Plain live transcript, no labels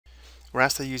We're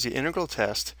asked to use the integral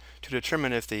test to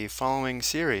determine if the following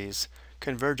series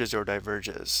converges or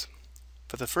diverges.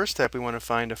 For the first step, we want to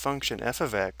find a function f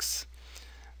of x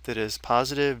that is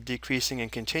positive, decreasing,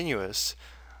 and continuous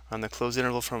on the closed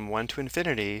interval from 1 to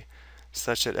infinity,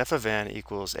 such that f of n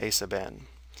equals a sub n.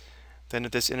 Then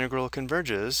if this integral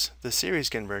converges, the series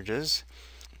converges,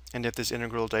 and if this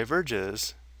integral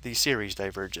diverges, the series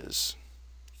diverges.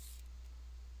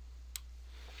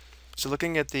 So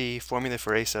looking at the formula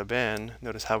for a sub n,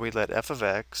 notice how we let f of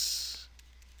x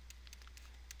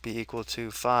be equal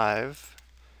to 5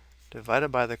 divided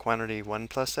by the quantity 1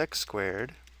 plus x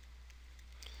squared.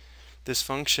 This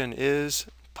function is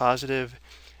positive,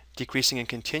 decreasing, and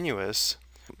continuous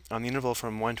on the interval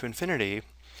from 1 to infinity,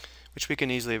 which we can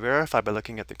easily verify by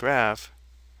looking at the graph,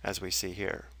 as we see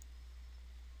here.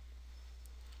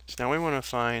 So now we want to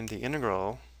find the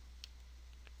integral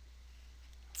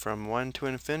from 1 to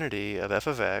infinity of f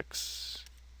of x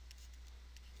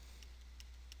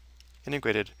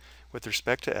integrated with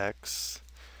respect to x.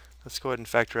 Let's go ahead and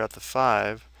factor out the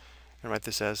 5 and write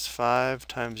this as 5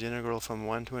 times the integral from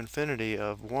 1 to infinity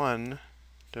of 1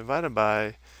 divided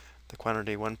by the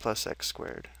quantity 1 plus x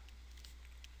squared.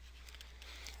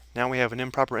 Now we have an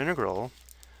improper integral,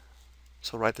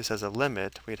 so we'll write this as a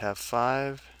limit. We'd have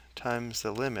 5 times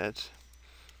the limit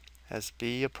as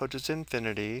b approaches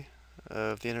infinity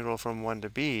of the integral from 1 to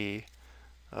b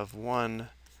of 1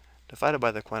 divided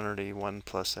by the quantity 1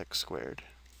 plus x squared.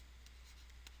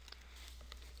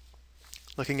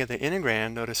 Looking at the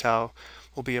integrand, notice how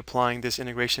we'll be applying this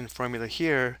integration formula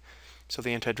here, so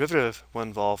the antiderivative will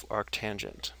involve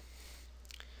arctangent.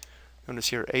 Notice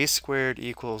here a squared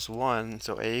equals 1,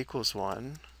 so a equals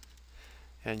 1,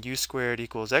 and u squared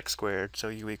equals x squared, so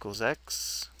u equals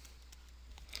x.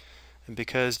 And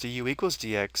because du equals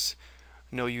dx,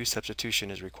 no u substitution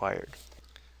is required.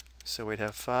 So we'd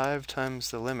have 5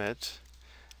 times the limit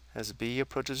as b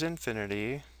approaches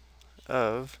infinity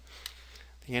of,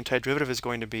 the antiderivative is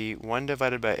going to be 1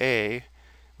 divided by a,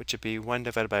 which would be 1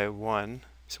 divided by 1.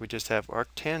 So we just have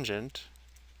arctangent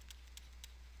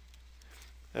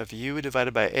of u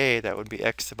divided by a, that would be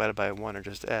x divided by 1, or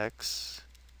just x.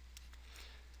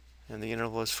 And the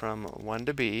interval is from 1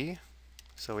 to b.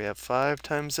 So we have 5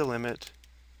 times the limit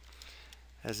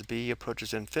as b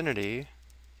approaches infinity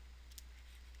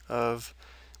of,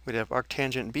 we'd have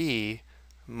arctangent b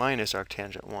minus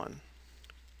arctangent 1.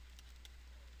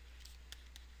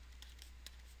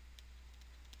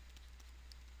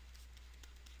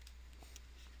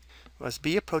 As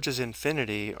b approaches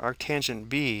infinity, arctangent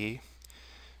b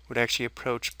would actually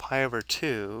approach pi over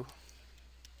 2.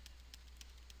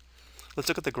 Let's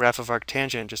look at the graph of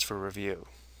arctangent just for review.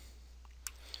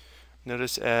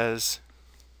 Notice as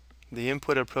the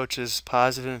input approaches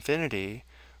positive infinity,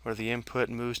 or the input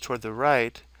moves toward the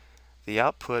right, the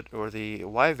output, or the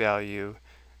y value,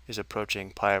 is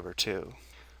approaching pi over 2.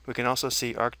 We can also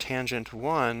see arctangent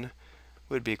 1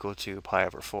 would be equal to pi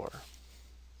over 4.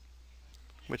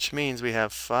 Which means we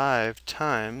have 5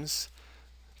 times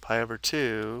pi over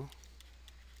 2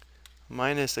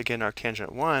 minus, again,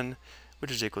 arctangent 1,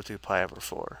 which is equal to pi over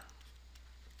 4.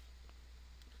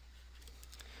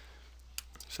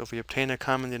 So if we obtain a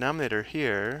common denominator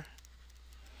here,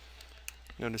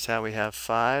 notice how we have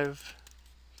 5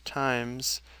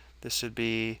 times, this would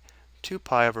be 2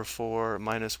 pi over 4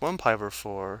 minus 1 pi over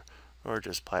 4, or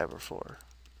just pi over 4.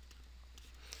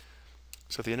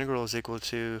 So the integral is equal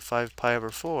to 5 pi over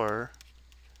 4,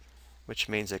 which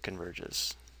means it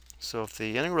converges. So if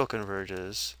the integral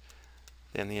converges,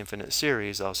 then the infinite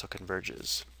series also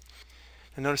converges.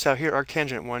 And notice how here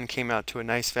arctangent 1 came out to a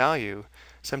nice value.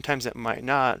 Sometimes it might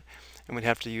not, and we'd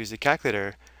have to use the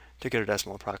calculator to get a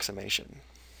decimal approximation.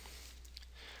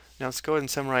 Now let's go ahead and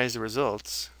summarize the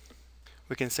results.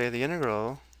 We can say the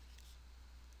integral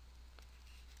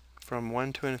from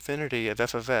 1 to infinity of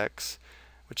f of x,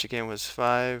 which again was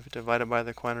 5 divided by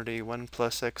the quantity 1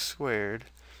 plus x squared,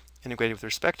 integrated with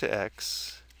respect to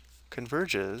x,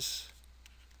 converges.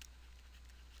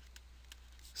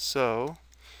 So,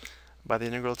 by the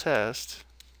integral test,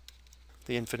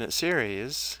 the infinite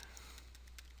series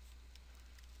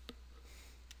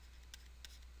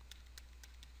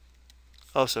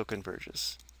also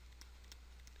converges.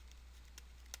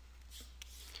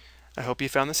 I hope you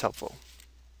found this helpful.